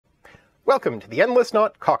Welcome to the Endless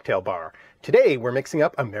Knot Cocktail Bar. Today we're mixing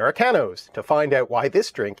up Americanos to find out why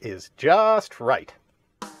this drink is just right.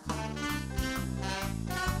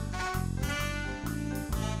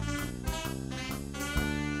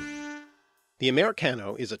 The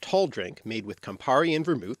Americano is a tall drink made with Campari and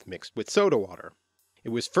Vermouth mixed with soda water. It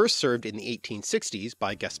was first served in the 1860s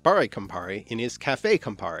by Gaspare Campari in his Café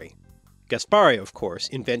Campari. Gaspare, of course,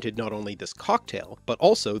 invented not only this cocktail, but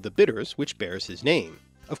also the bitters which bears his name.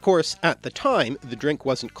 Of course, at the time, the drink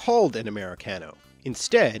wasn't called an Americano.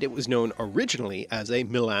 Instead, it was known originally as a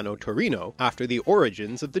Milano Torino after the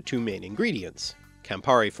origins of the two main ingredients,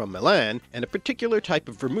 Campari from Milan and a particular type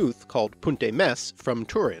of vermouth called Punte Mess from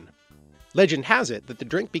Turin. Legend has it that the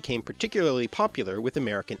drink became particularly popular with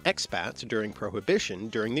American expats during Prohibition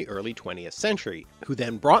during the early 20th century, who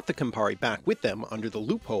then brought the Campari back with them under the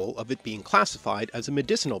loophole of it being classified as a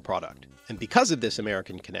medicinal product. And because of this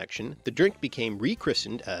American connection, the drink became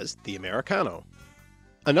rechristened as the Americano.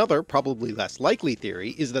 Another, probably less likely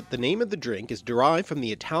theory is that the name of the drink is derived from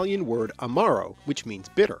the Italian word amaro, which means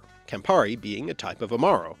bitter, Campari being a type of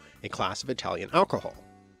amaro, a class of Italian alcohol.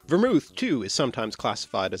 Vermouth, too, is sometimes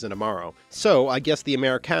classified as an amaro, so I guess the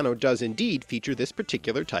Americano does indeed feature this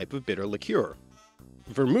particular type of bitter liqueur.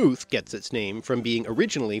 Vermouth gets its name from being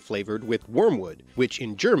originally flavored with wormwood, which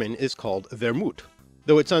in German is called Vermouth.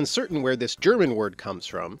 Though it's uncertain where this German word comes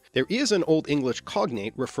from, there is an Old English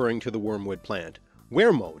cognate referring to the wormwood plant,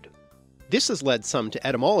 wermode. This has led some to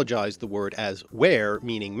etymologize the word as wer,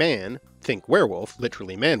 meaning man, think werewolf,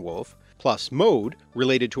 literally man-wolf, plus mode,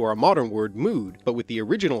 related to our modern word mood, but with the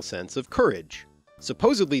original sense of courage.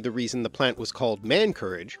 Supposedly the reason the plant was called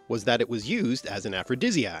man-courage was that it was used as an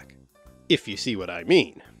aphrodisiac. If you see what I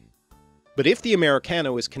mean. But if the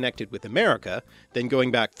Americano is connected with America, then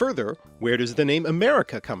going back further, where does the name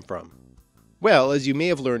America come from? Well, as you may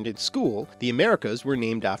have learned in school, the Americas were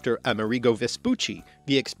named after Amerigo Vespucci,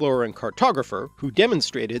 the explorer and cartographer who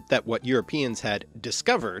demonstrated that what Europeans had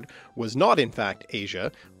discovered was not in fact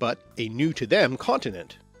Asia, but a new-to-them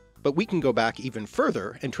continent. But we can go back even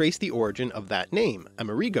further and trace the origin of that name,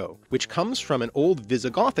 Amerigo, which comes from an old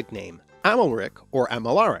Visigothic name, Amalric or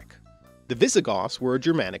Amalaric. The Visigoths were a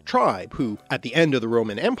Germanic tribe who, at the end of the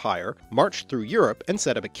Roman Empire, marched through Europe and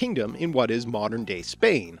set up a kingdom in what is modern-day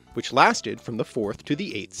Spain, which lasted from the 4th to the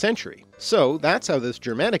 8th century. So that's how this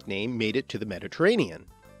Germanic name made it to the Mediterranean.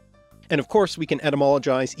 And of course we can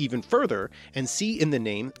etymologize even further and see in the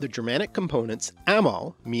name the Germanic components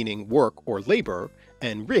amal, meaning work or labor,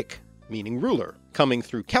 and rik, meaning ruler, coming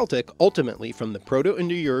through Celtic ultimately from the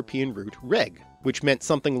Proto-Indo-European root reg, which meant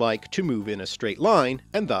something like to move in a straight line,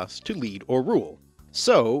 and thus to lead or rule.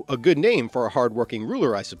 So, a good name for a hard-working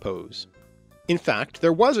ruler, I suppose. In fact,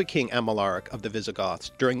 there was a King Amalaric of the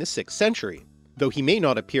Visigoths during the 6th century, though he may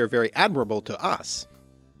not appear very admirable to us.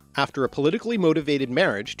 After a politically motivated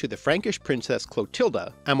marriage to the Frankish princess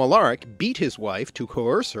Clotilda, Amalaric beat his wife to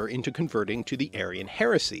coerce her into converting to the Arian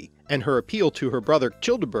heresy, and her appeal to her brother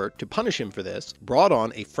Childebert to punish him for this brought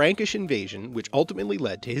on a Frankish invasion which ultimately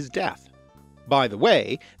led to his death. By the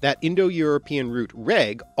way, that Indo-European root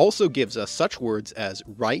reg also gives us such words as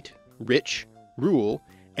right, rich, rule,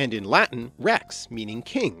 and in Latin rex, meaning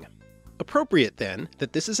king. Appropriate then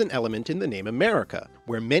that this is an element in the name America,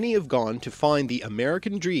 where many have gone to find the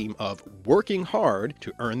American dream of working hard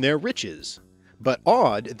to earn their riches. But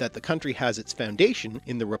odd that the country has its foundation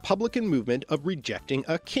in the Republican movement of rejecting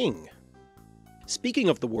a king. Speaking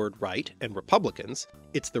of the word right and Republicans,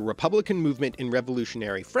 it's the Republican movement in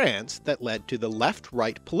revolutionary France that led to the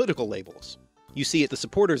left-right political labels. You see, the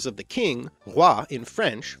supporters of the king, roi in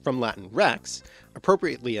French, from Latin rex,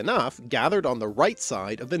 appropriately enough gathered on the right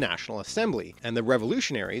side of the National Assembly, and the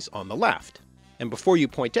revolutionaries on the left. And before you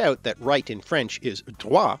point out that right in French is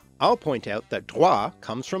droit, I'll point out that droit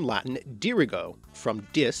comes from Latin dirigo, from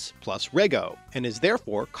dis plus rego, and is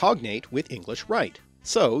therefore cognate with English right.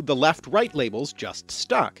 So the left-right labels just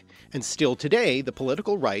stuck, and still today the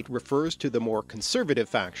political right refers to the more conservative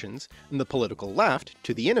factions, and the political left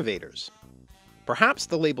to the innovators. Perhaps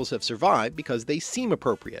the labels have survived because they seem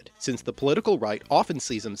appropriate, since the political right often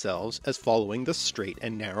sees themselves as following the straight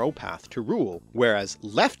and narrow path to rule, whereas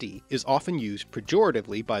lefty is often used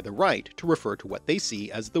pejoratively by the right to refer to what they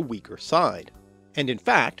see as the weaker side. And in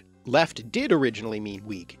fact, left did originally mean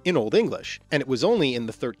weak in Old English, and it was only in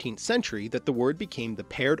the 13th century that the word became the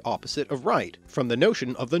paired opposite of right, from the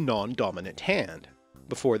notion of the non-dominant hand.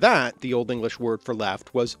 Before that, the Old English word for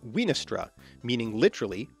left was winestra, meaning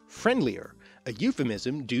literally friendlier, a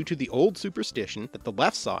euphemism due to the old superstition that the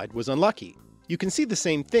left side was unlucky. You can see the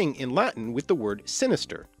same thing in Latin with the word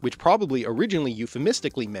sinister, which probably originally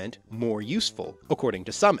euphemistically meant more useful, according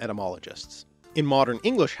to some etymologists. In modern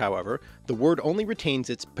English, however, the word only retains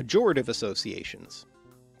its pejorative associations.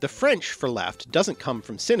 The French for left doesn't come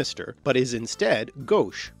from sinister, but is instead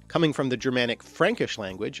gauche, coming from the Germanic Frankish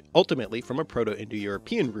language, ultimately from a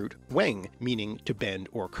Proto-Indo-European root, weng, meaning to bend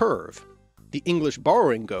or curve. The English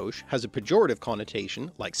borrowing gauche has a pejorative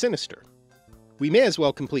connotation like sinister. We may as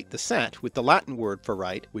well complete the set with the Latin word for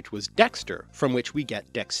right, which was dexter, from which we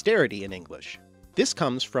get dexterity in English. This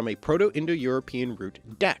comes from a Proto-Indo-European root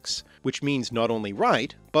dex, which means not only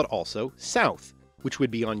right, but also south, which would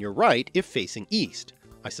be on your right if facing east,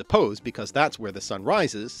 I suppose because that's where the sun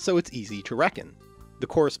rises, so it's easy to reckon. The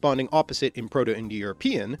corresponding opposite in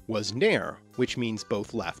Proto-Indo-European was ner, which means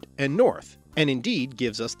both left and north, and indeed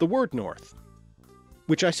gives us the word north.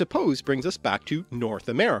 Which I suppose brings us back to North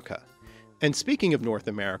America. And speaking of North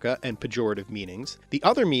America and pejorative meanings, the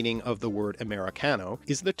other meaning of the word Americano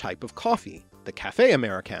is the type of coffee, the Café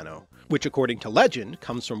Americano, which according to legend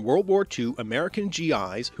comes from World War II American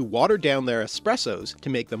GIs who watered down their espressos to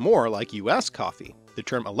make them more like US coffee, the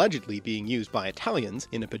term allegedly being used by Italians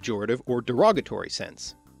in a pejorative or derogatory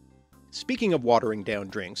sense. Speaking of watering down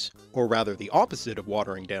drinks, or rather the opposite of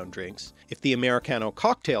watering down drinks, if the Americano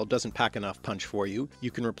cocktail doesn't pack enough punch for you,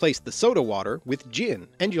 you can replace the soda water with gin,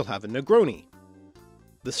 and you'll have a Negroni.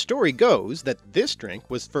 The story goes that this drink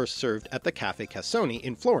was first served at the Caffè Cassoni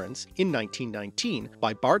in Florence in 1919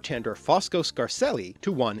 by bartender Fosco Scarselli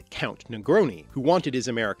to one Count Negroni, who wanted his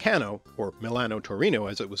Americano, or Milano Torino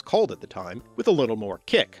as it was called at the time, with a little more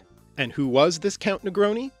kick. And who was this Count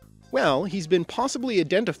Negroni? Well, he's been possibly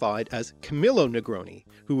identified as Camillo Negroni,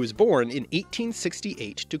 who was born in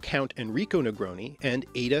 1868 to Count Enrico Negroni and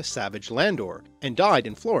Ada Savage Landor, and died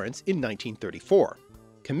in Florence in 1934.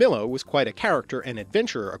 Camillo was quite a character and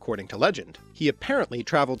adventurer according to legend. He apparently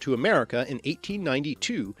traveled to America in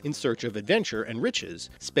 1892 in search of adventure and riches,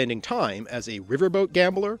 spending time as a riverboat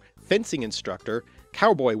gambler, fencing instructor,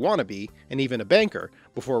 cowboy wannabe, and even a banker,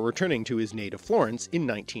 before returning to his native Florence in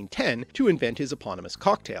 1910 to invent his eponymous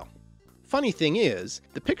cocktail. Funny thing is,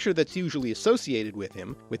 the picture that's usually associated with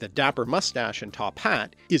him, with a dapper mustache and top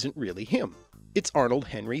hat, isn't really him. It's Arnold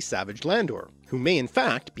Henry Savage Landor, who may in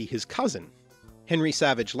fact be his cousin. Henry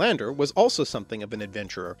Savage Landor was also something of an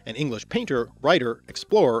adventurer, an English painter, writer,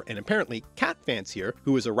 explorer, and apparently cat fancier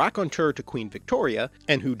who was a raconteur to Queen Victoria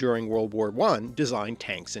and who during World War I designed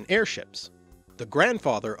tanks and airships. The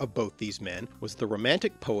grandfather of both these men was the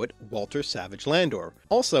Romantic poet Walter Savage Landor,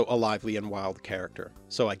 also a lively and wild character,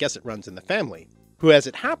 so I guess it runs in the family, who as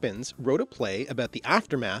it happens wrote a play about the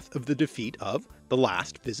aftermath of the defeat of the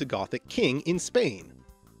last Visigothic king in Spain.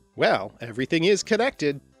 Well, everything is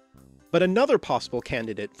connected. But another possible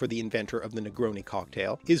candidate for the inventor of the Negroni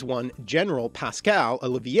cocktail is one General Pascal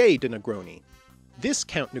Olivier de Negroni. This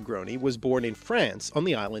Count Negroni was born in France on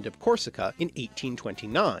the island of Corsica in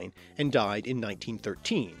 1829 and died in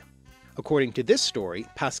 1913. According to this story,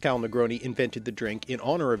 Pascal Negroni invented the drink in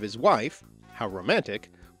honor of his wife, how romantic,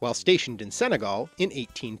 while stationed in Senegal in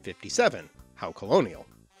 1857, how colonial.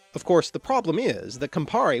 Of course, the problem is that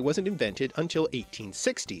Campari wasn't invented until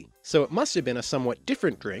 1860, so it must have been a somewhat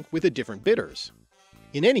different drink with a different bitters.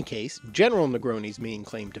 In any case, General Negroni's main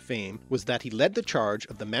claim to fame was that he led the charge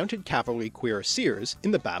of the mounted cavalry cuirassiers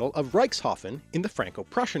in the Battle of Reichshofen in the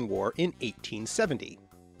Franco-Prussian War in 1870.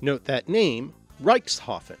 Note that name,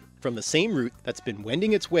 Reichshofen, from the same route that's been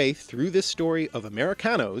wending its way through this story of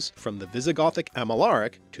Americanos from the Visigothic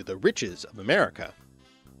Amilaric to the riches of America.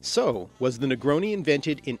 So, was the Negroni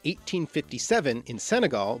invented in 1857 in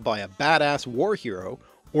Senegal by a badass war hero,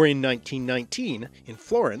 or in 1919 in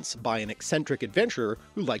Florence by an eccentric adventurer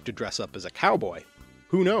who liked to dress up as a cowboy?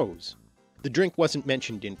 Who knows? The drink wasn't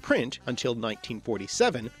mentioned in print until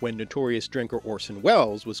 1947, when notorious drinker Orson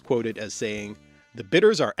Welles was quoted as saying, "The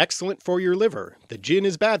bitters are excellent for your liver, the gin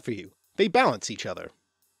is bad for you. They balance each other."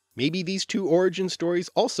 Maybe these two origin stories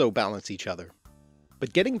also balance each other.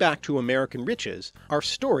 But getting back to American riches, our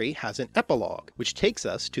story has an epilogue, which takes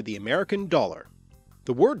us to the American dollar.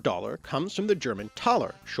 The word dollar comes from the German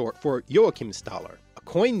Thaler, short for Joachimsthaler, a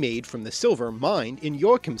coin made from the silver mined in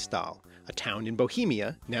Joachimsthal, a town in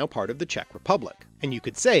Bohemia, now part of the Czech Republic. And you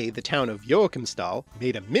could say the town of Joachimsthal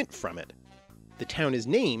made a mint from it. The town is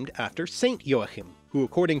named after Saint Joachim, who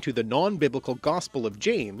according to the non-biblical Gospel of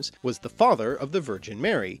James was the father of the Virgin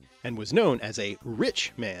Mary, and was known as a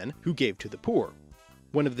rich man who gave to the poor.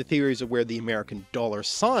 One of the theories of where the American dollar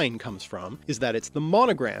sign comes from is that it's the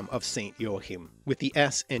monogram of Saint Joachim, with the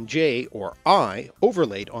S and J or I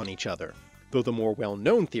overlaid on each other, though the more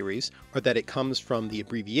well-known theories are that it comes from the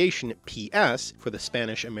abbreviation PS for the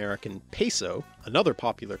Spanish-American peso, another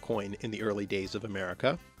popular coin in the early days of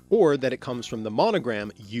America, or that it comes from the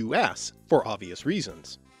monogram US for obvious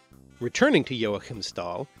reasons. Returning to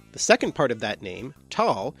Joachimsthal, the second part of that name,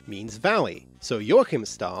 Tal, means valley, so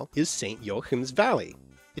Joachimsthal is St. Joachim's Valley.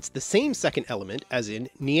 It's the same second element as in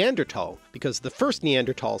Neanderthal, because the first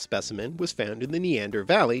Neanderthal specimen was found in the Neander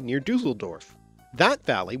Valley near Dusseldorf. That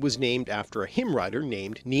valley was named after a hymn writer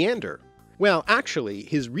named Neander. Well, actually,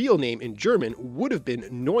 his real name in German would have been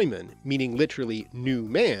Neumann, meaning literally new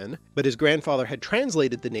man, but his grandfather had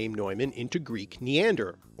translated the name Neumann into Greek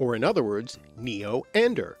Neander, or in other words,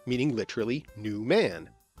 Neo-Ander, meaning literally new man.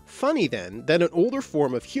 Funny then that an older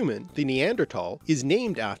form of human, the Neanderthal, is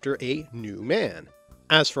named after a new man.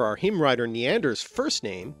 As for our hymn writer Neander's first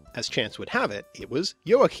name, as chance would have it, it was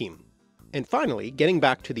Joachim. And finally, getting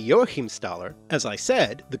back to the Joachimsthaler, as I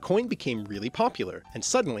said, the coin became really popular, and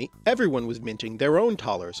suddenly everyone was minting their own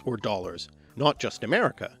thalers or dollars, not just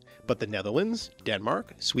America, but the Netherlands,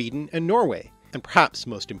 Denmark, Sweden, and Norway, and perhaps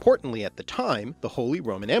most importantly at the time, the Holy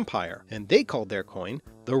Roman Empire, and they called their coin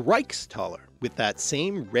the Reichsthaler, with that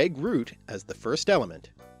same reg root as the first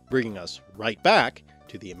element, bringing us right back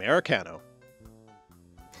to the Americano.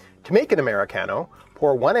 To make an Americano,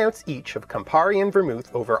 pour 1 ounce each of Campari and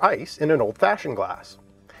Vermouth over ice in an old-fashioned glass.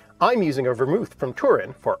 I'm using a Vermouth from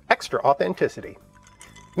Turin for extra authenticity.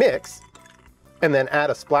 Mix, and then add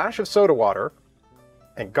a splash of soda water,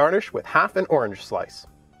 and garnish with half an orange slice.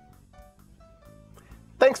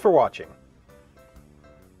 Thanks for watching.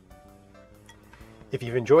 If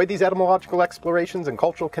you've enjoyed these etymological explorations and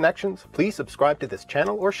cultural connections, please subscribe to this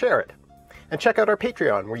channel or share it. And check out our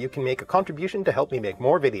Patreon, where you can make a contribution to help me make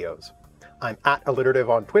more videos. I'm @alliterative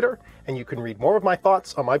on Twitter, and you can read more of my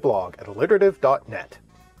thoughts on my blog at alliterative.net.